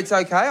going to be it's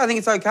okay? I think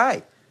it's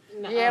okay.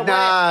 Yeah,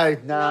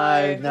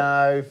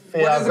 No. What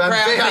does the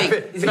crowd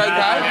think? Is it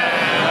okay?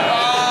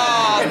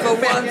 Oh, for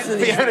once...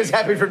 Fiona's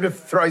happy for him to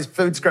throw his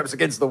food scraps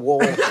against the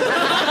wall. All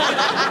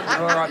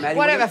right, Maddie.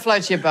 Whatever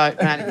floats your boat,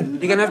 Maddie. You're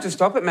going to have to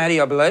stop it,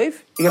 Maddie, I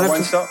believe. I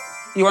won't stop.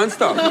 You won't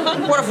stop?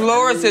 What if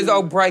Laura says,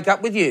 "I'll break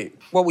up with you"?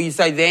 What will you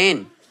say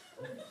then?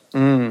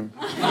 Well,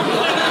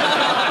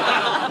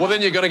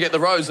 then you're going to get the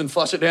rose and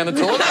flush it down the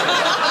toilet.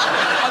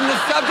 On the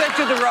subject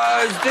of the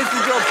rose, this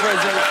is your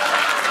present.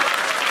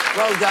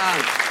 Well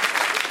done.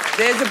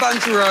 There's a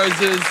bunch of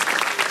roses.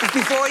 Just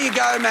before you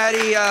go,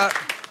 Maddie,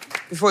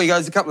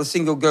 there's a couple of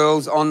single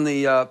girls on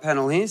the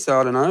panel here, so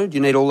I don't know. Do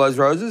you need all those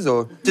roses,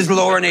 or does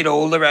Laura need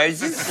all the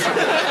roses?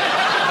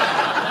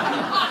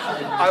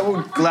 I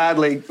will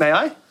gladly... May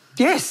I?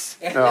 Yes.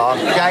 Oh,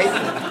 Kate.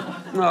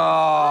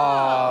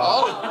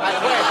 Oh.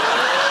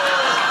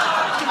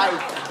 Hey,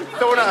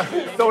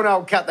 Thorna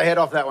will cut the head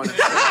off that one.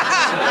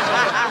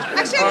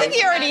 Actually, I think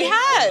he already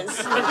has.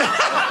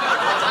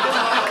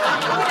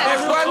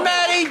 Everyone,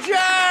 Maddie J!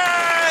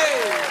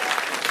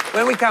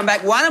 When we come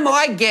back, one of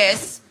my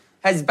guests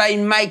has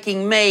been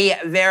making me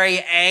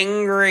very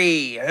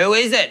angry. Who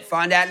is it?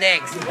 Find out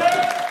next.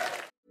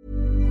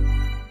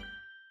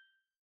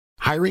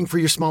 Hiring for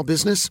your small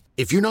business?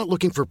 If you're not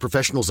looking for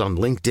professionals on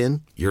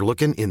LinkedIn, you're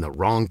looking in the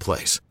wrong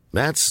place.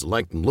 That's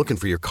like looking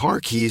for your car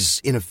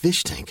keys in a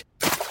fish tank.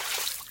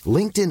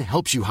 LinkedIn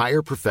helps you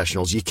hire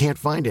professionals you can't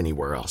find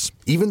anywhere else,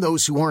 even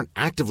those who aren't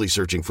actively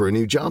searching for a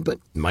new job but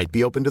might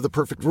be open to the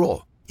perfect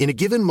role. In a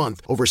given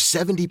month, over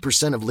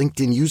 70% of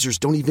LinkedIn users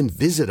don't even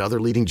visit other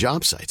leading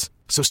job sites.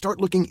 So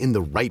start looking in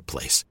the right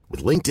place.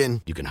 With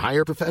LinkedIn, you can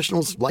hire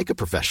professionals like a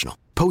professional.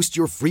 Post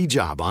your free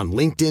job on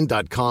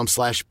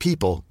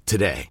linkedin.com/people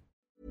today.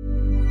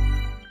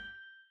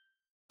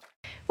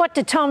 What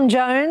do Tom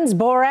Jones,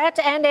 Borat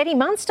and Eddie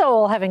Munster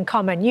all have in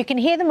common? You can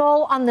hear them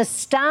all on the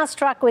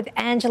Starstruck with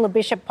Angela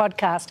Bishop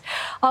podcast.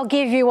 I'll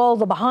give you all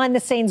the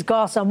behind-the-scenes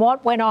goss on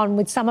what went on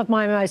with some of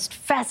my most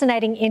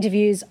fascinating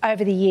interviews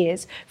over the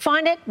years.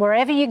 Find it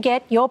wherever you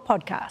get your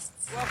podcasts.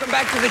 Welcome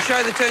back to the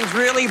show that turns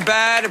really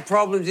bad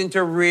problems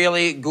into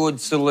really good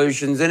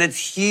solutions. And it's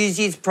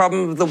Hughesy's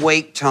problem of the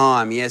week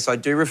time. Yes, I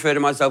do refer to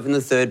myself in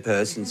the third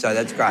person, so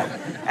that's great.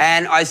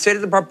 And I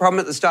said the problem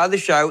at the start of the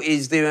show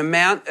is the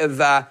amount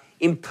of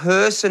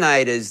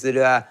impersonators that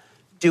are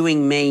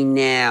doing me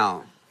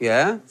now,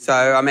 yeah? So,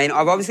 I mean,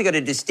 I've obviously got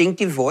a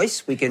distinctive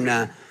voice. We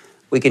can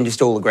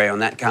just all agree on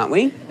that, can't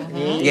we?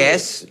 Mm-hmm.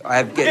 Yes, I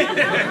have...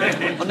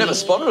 I've never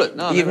spotted it,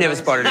 no. You've never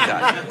spotted it,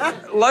 though.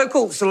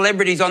 Local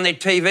celebrities on their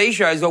TV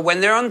shows, or when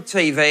they're on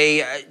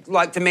TV,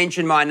 like to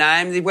mention my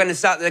name. We're going to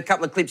start with a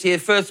couple of clips here.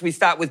 First, we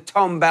start with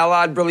Tom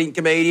Ballard, brilliant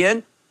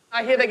comedian.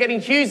 I hear they're getting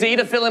Hughesy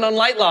to fill in on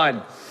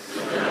Lateline.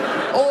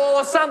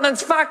 Or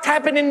something's fucked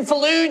happened in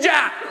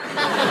Fallujah.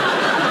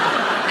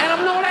 And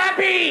I'm not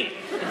happy.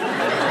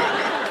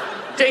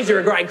 Geez,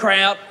 you're a great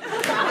crowd.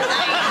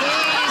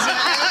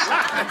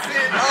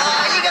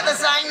 Oh, you got the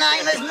same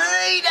name as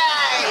me,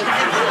 Dave.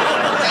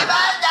 We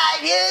both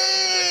Dave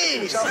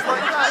Hughes.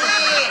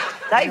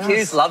 Yeah. Dave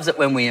Hughes loves it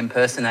when we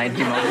impersonate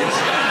him on this.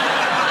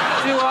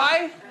 Do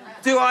I?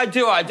 Do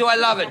I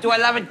love it? Do I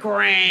love it,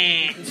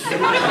 Grant?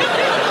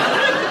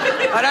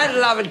 I don't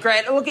love it,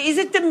 Grant. Look, is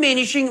it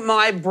diminishing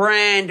my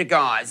brand,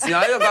 guys? You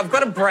know, look, I've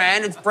got a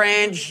brand. It's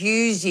brand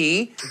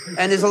Hughesy,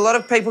 and there's a lot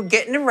of people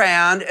getting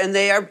around, and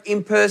they are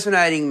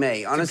impersonating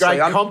me. Honestly, it's a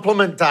great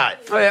compliment, Dave.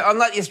 I'm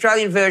like the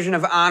Australian version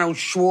of Arnold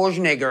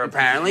Schwarzenegger,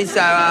 apparently. So,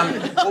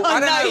 well, I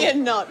don't know. You're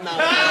not, no.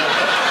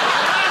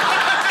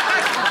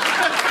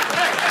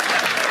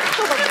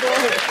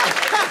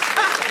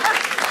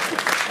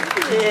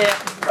 Yeah.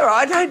 All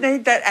right, I don't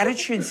need that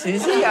attitude,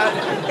 Susie.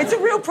 It's a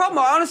real problem.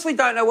 I honestly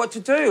don't know what to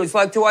do. It's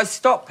like, do I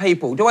stop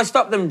people? Do I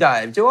stop them,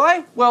 Dave? Do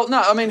I? Well, no,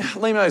 I mean,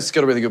 Limo's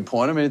got a really good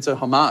point. I mean, it's a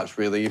homage,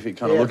 really, if you're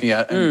kind of looking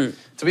at it. And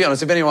to be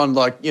honest, if anyone,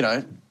 like, you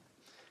know,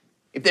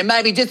 if they're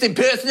maybe just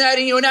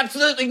impersonating you and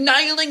absolutely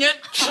nailing it...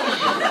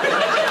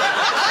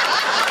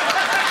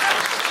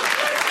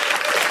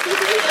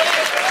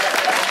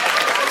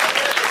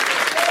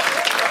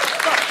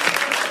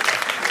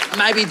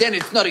 maybe then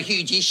it's not a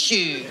huge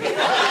issue.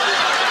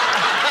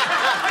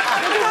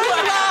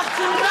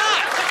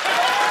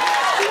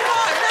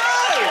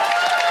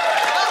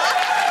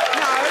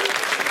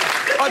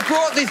 I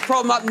brought this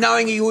problem up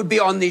knowing you would be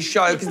on this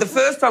show because the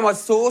first time I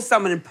saw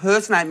someone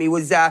impersonate me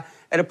was at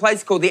a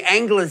place called the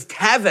Angler's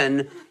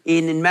Tavern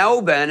in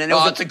Melbourne. And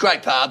it's a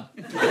great pub.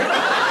 There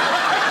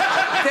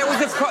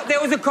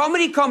was a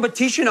comedy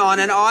competition on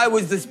and I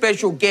was the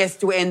special guest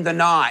to end the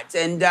night.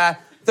 And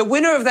the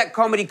winner of that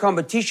comedy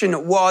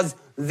competition was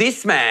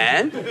this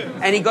man,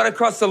 and he got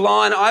across the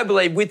line, I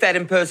believe, with that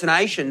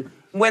impersonation.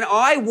 When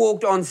I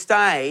walked on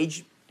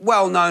stage,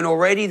 well known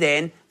already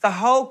then, the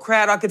whole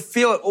crowd, I could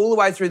feel it all the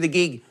way through the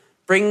gig,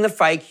 bring the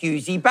fake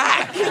Hughesy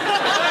back.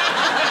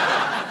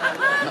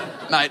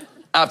 Mate,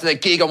 after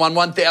that gig, I won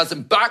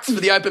 $1,000 for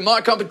the open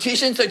mic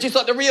competition, so just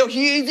like the real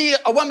Hughesy,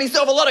 I won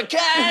myself a lot of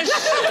cash.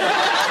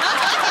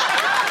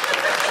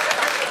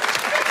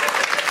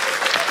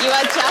 You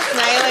are just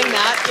nailing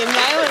that. You're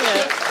nailing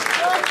it.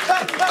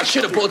 I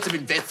should have bought some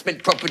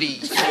investment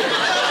properties.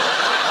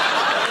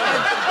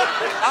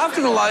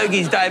 After the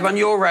Logies, Dave, on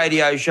your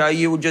radio show,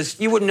 you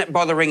wouldn't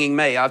bother ringing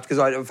me because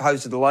I've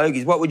hosted the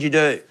Logies. What would you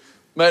do?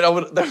 Mate, I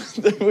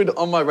would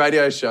on my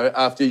radio show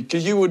after...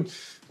 Because you would...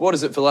 What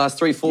is it, for the last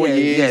 3-4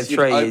 years? Yeah,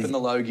 3 years. Open the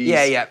Logies.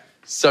 Yeah.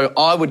 So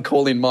I would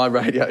call in my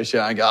radio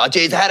show and go, oh,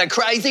 geez, I had a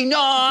crazy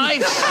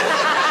night.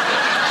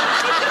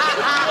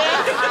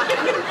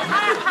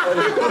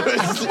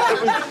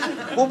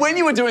 Well, when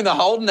you were doing the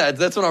Holden ads,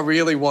 that's when I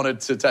really wanted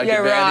to take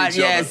advantage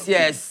of it.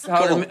 Yes.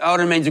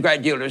 Holden means a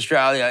great deal to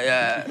Australia,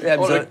 yeah. I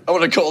want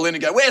to call in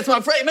and go, where's my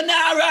free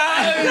Monaro?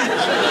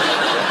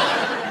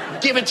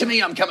 Give it to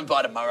me, I'm coming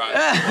by tomorrow. All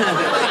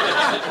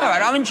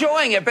right, I'm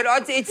enjoying it, but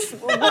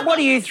what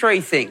do you three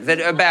think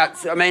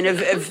about? I mean,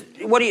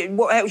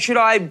 should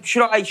I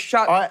shut this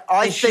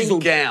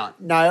shizzle down?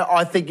 No,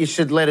 I think you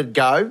should let it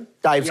go.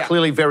 Dave's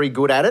clearly very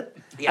good at it.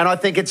 Yeah. And I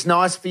think it's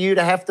nice for you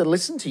to have to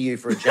listen to you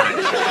for a change. Don't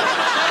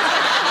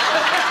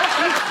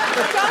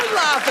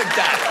laugh at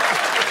that.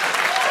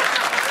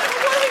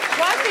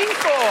 What are you clapping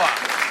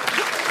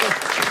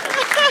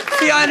for?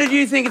 Fiona, do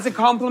you think it's a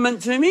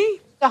compliment to me?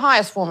 The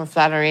highest form of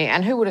flattery.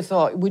 And who would have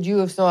thought, would you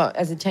have thought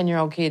as a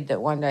 10-year-old kid that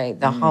one day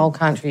the whole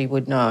country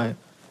would know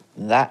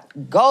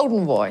that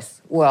golden voice?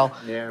 Well,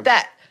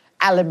 that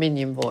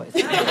aluminium voice.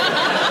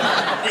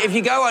 If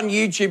you go on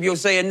YouTube, you'll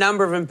see a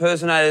number of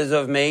impersonators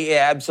of me.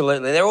 Yeah,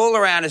 absolutely. They're all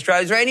around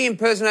Australia. Is there any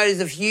impersonators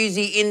of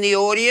Hughesy in the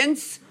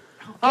audience?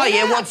 Oh,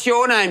 yeah, what's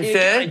your name,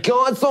 sir?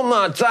 Guys,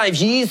 I'm Dave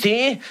Hughes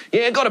here.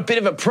 Yeah, got a bit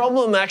of a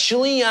problem,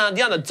 actually.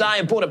 The other day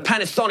I bought a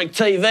Panasonic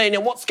TV. Now,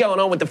 what's going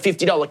on with the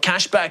 $50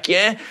 cashback,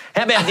 yeah?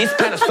 How about this,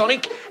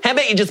 Panasonic? How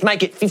about you just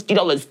make it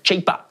 $50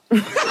 cheaper?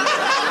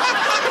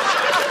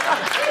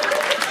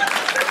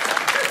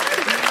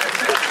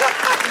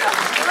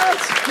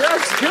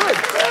 That's good.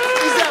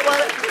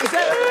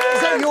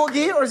 Is that your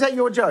gear or is that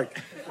your joke?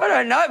 I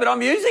don't know, but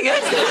I'm using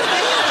it.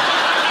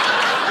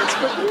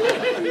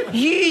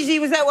 Hughesy,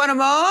 was that one of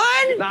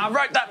mine? No, I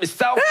wrote that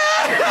myself.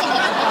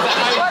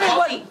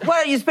 Why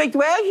don't you speak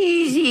to our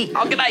Hughesy?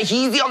 I'm gonna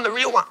Hughesy, I'm the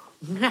real one.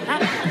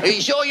 Are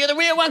you sure you're the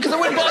real one? Because I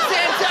wouldn't buy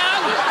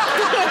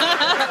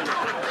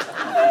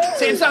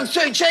Samsung. Samsung's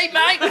too cheap,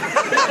 mate.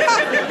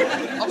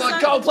 I've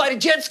got gold-plated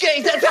jet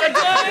skis, that's what I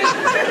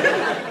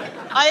do.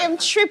 I am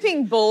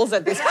tripping balls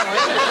at this point.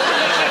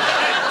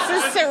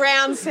 This is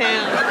surround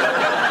sound.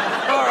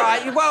 All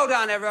right, well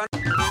done, everyone.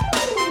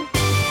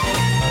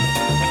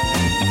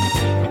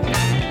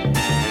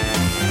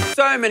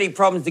 So many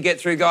problems to get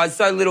through, guys.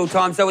 So little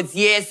time. So it's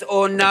yes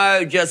or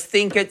no. Just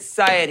think it,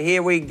 say it.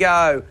 Here we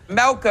go.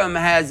 Malcolm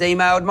has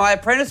emailed, my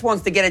apprentice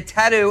wants to get a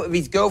tattoo of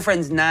his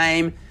girlfriend's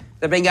name.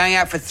 They've been going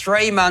out for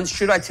 3 months.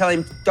 Should I tell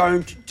him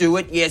don't do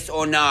it, yes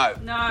or no?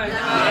 No.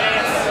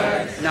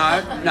 Yes.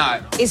 No.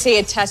 Is he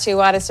a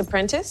tattoo artist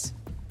apprentice?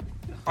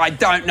 I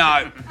don't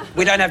know.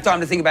 We don't have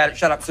time to think about it.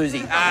 Shut up,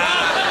 Susie.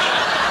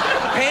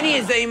 Penny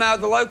has emailed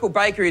the local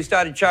bakery has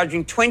started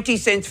charging 20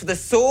 cents for the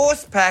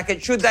sauce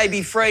packet. Should they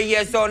be free,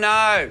 yes or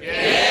no?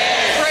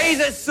 Yes. Free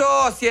the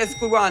sauce. Yes,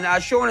 good one.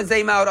 Sean has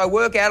emailed, I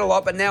work out a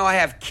lot, but now I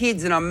have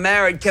kids and I'm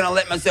married. Can I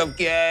let myself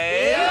go?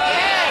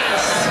 Yes.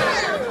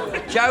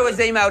 Joe has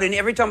emailed in,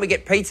 every time we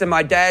get pizza,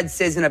 my dad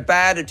says in a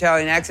bad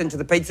Italian accent to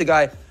the pizza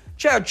guy,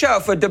 ciao, ciao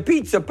for the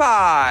pizza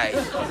pie.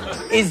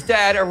 Is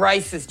Dad a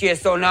racist,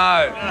 yes or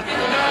no?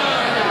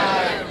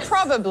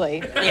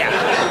 Probably.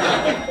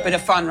 Yeah. But a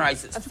fun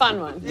racist. A fun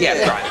one.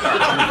 Yeah,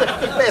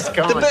 right. The best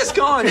kind. The best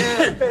kind,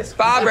 yeah.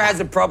 Barbara has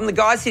a problem. The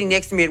guy sitting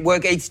next to me at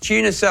work eats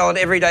tuna salad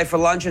every day for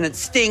lunch and it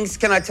stinks.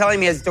 Can I tell him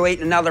he has to eat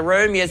in another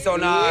room, yes or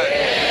no?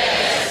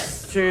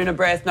 Yes. tuna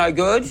breath, no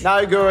good?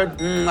 No good.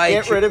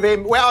 Get rid of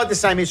him. Well, I had the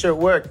same issue at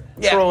work.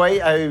 Yeah. Troy,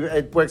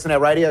 who works on our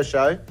radio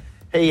show,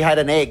 he had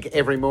an egg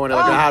every morning,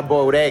 like a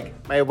hard-boiled egg.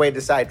 Maybe we had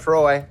to say,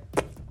 Troy,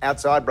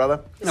 outside,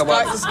 brother.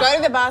 Just go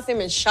to the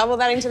bathroom and shovel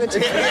that into the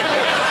tube.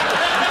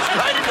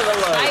 Straight into the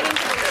loo.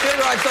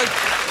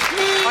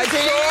 I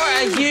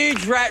saw a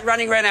huge rat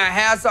running around our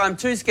house. I'm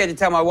too scared to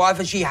tell my wife,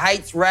 and she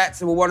hates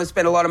rats and will want to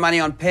spend a lot of money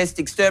on pest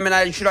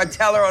exterminators. Should I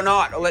tell her or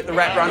not, or let the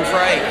rat run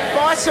free?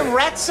 Buy some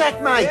rat sack,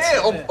 mate.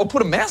 Yeah, or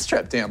put a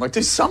mousetrap down. Like,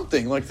 do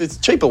something. Like, there's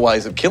cheaper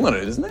ways of killing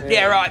it, isn't there?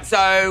 Yeah, right.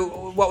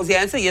 So, what was the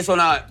answer? Yes or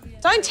no?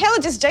 Don't tell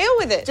it, just deal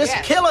with it. Just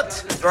kill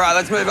it. All right,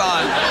 let's move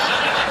on.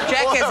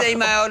 Jack has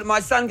emailed, my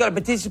son got a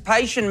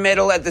participation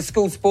medal at the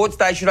school sports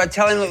day. Should I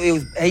tell him that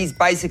he's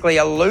basically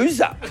a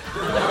loser?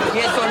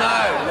 Yes or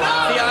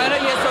no? Fiona,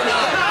 yes or no?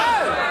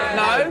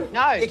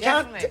 No, you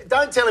can't.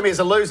 Don't tell him he's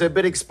a loser,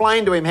 but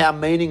explain to him how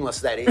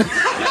meaningless that is.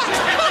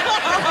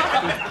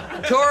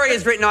 Tori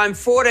has written, I'm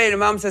 14 and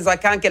Mum says I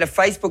can't get a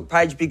Facebook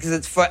page because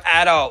it's for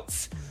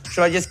adults.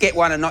 Should I just get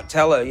one and not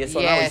tell her? Yes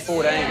or no? He's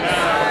 14.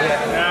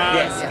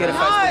 Yes, get a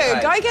Facebook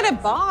page. Go get a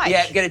bike.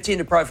 Yeah, get a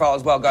Tinder profile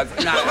as well. Go. No.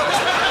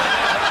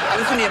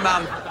 Listen to your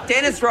mum.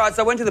 Dennis writes,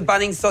 I went to the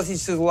Bunnings sausage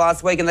sizzle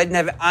last week and they didn't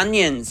have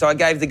onions, so I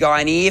gave the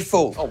guy an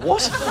earful. Oh,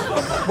 what?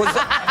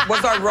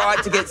 Was I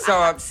right to get so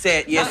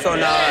upset? Yes or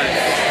no?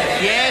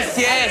 Yes.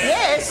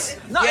 Yes.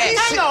 No,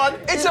 yes. hang on.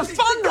 It's a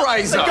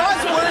fundraiser. The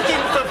guy's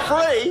working for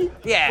free,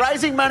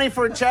 raising money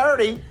for a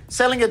charity,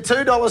 selling a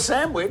 $2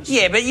 sandwich.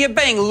 Yeah, but you're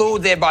being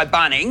lured there by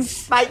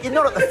Bunnings. Mate, you're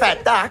not at the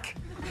Fat Duck.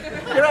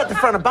 You're at the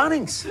front of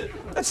Bunnings.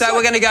 So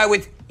we're going to go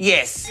with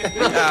yes.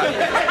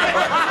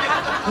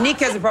 Nick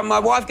has a problem. My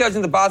wife goes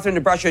in the bathroom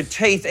to brush her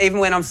teeth even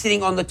when I'm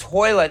sitting on the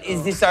toilet.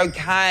 Is this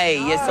okay?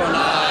 Yes or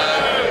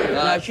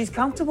no? No, she's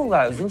comfortable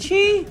though, isn't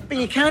she? But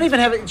you can't even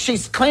have it.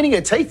 She's cleaning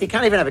her teeth. You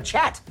can't even have a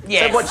chat.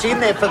 Yes. So what's in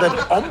there for the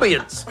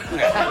ambience?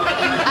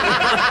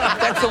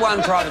 That's the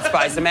one private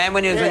space. A man,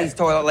 when he's in his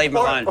toilet, leave him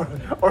alone.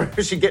 Or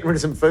is she getting rid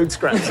of some food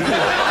scraps?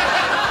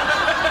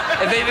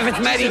 If it's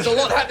Matty... There's a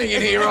lot happening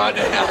in here right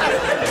now.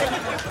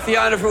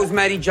 Fiona, if it was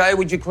Matty J,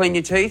 would you clean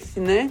your teeth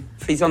in there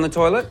if he's on the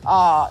toilet?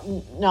 Oh,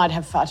 no, I'd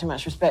have far too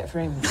much respect for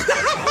him.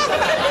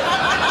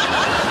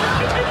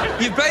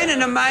 You've been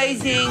an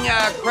amazing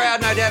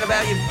crowd, no doubt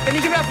about you. Can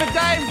you give it up for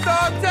Dave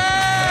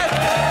Thornton,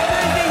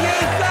 Susie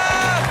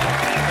Youssef,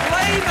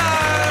 Limo,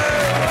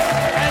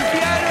 and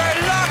Fiona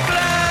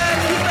O'Loughlin?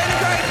 You've been a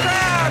great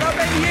crowd. I've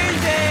been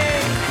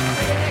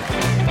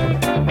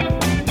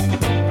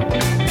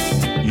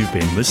using. You've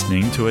been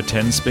listening to a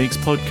 10 Speaks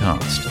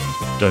podcast.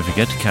 Don't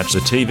forget to catch the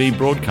TV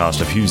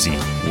broadcast of Hughesy,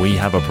 We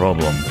Have a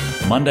Problem,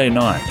 Monday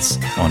nights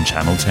on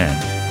Channel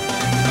 10.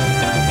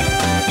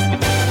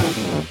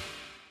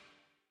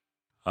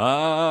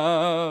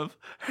 I've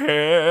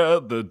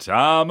had the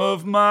time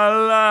of my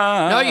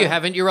life. No, you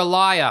haven't. You're a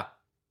liar.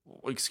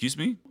 Excuse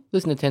me?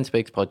 Listen to 10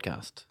 Speaks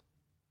podcast.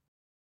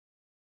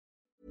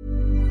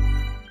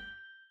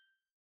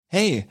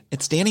 Hey,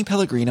 it's Danny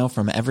Pellegrino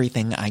from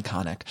Everything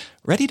Iconic.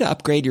 Ready to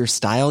upgrade your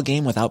style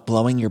game without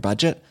blowing your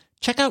budget?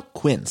 Check out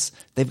Quince.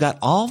 They've got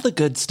all the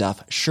good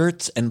stuff,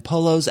 shirts and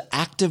polos,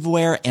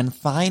 activewear, and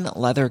fine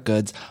leather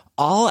goods,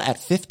 all at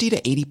 50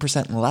 to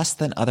 80% less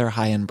than other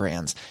high-end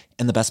brands.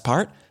 And the best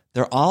part?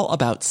 They're all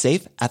about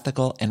safe,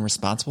 ethical, and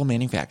responsible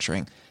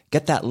manufacturing.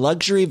 Get that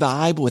luxury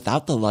vibe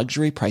without the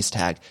luxury price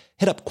tag.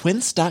 Hit up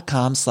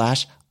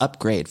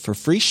quince.com/upgrade for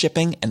free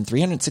shipping and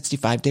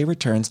 365-day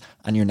returns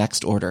on your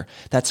next order.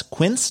 That's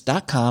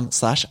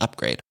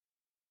quince.com/upgrade.